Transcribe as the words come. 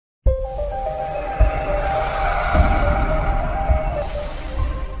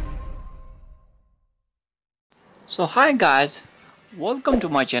So hi guys, welcome to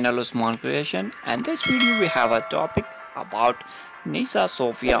my channel Usman Creation, and this video we have a topic about Nisa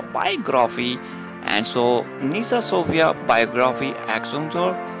Sofia biography. And so Nisa Sofia biography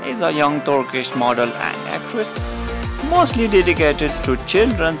Aksuntol is a young Turkish model and actress mostly dedicated to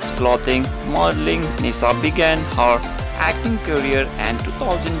children's clothing modeling. Nisa began her acting career in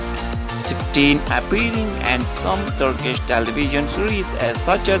 2016, appearing in some Turkish television series as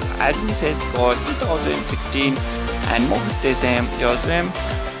such as Admises Code 2016 and Muhteşem Yazım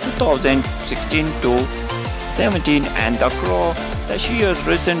 2016 to 17 and The Crow. She has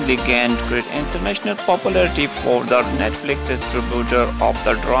recently gained great international popularity for the Netflix distributor of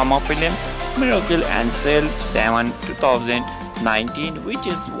the drama film Miracle and Self 7 2019, which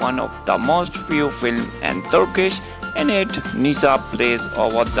is one of the most viewed films in Turkish. In it, Nisa plays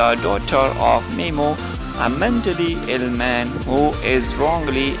over the daughter of Memo, a mentally ill man who is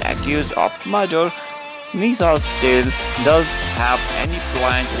wrongly accused of murder. Nisa still does have any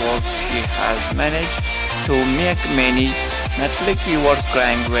planned work. She has managed to make many Netflix viewers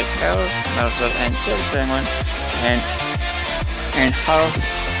crying with her Mercer and Shell Simon, and her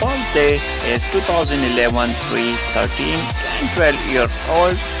birthday is 2011, 3, 13 and 12 years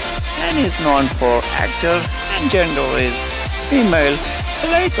old, and is known for actor and gender is female.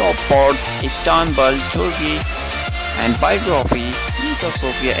 Place of birth Istanbul, Turkey, and biography. Nisa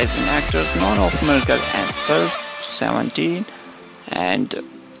Sofia is an actress known of Miracle and Self 17, and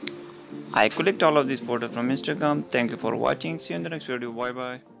I collect all of these photos from Instagram. Thank you for watching. See you in the next video. Bye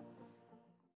bye.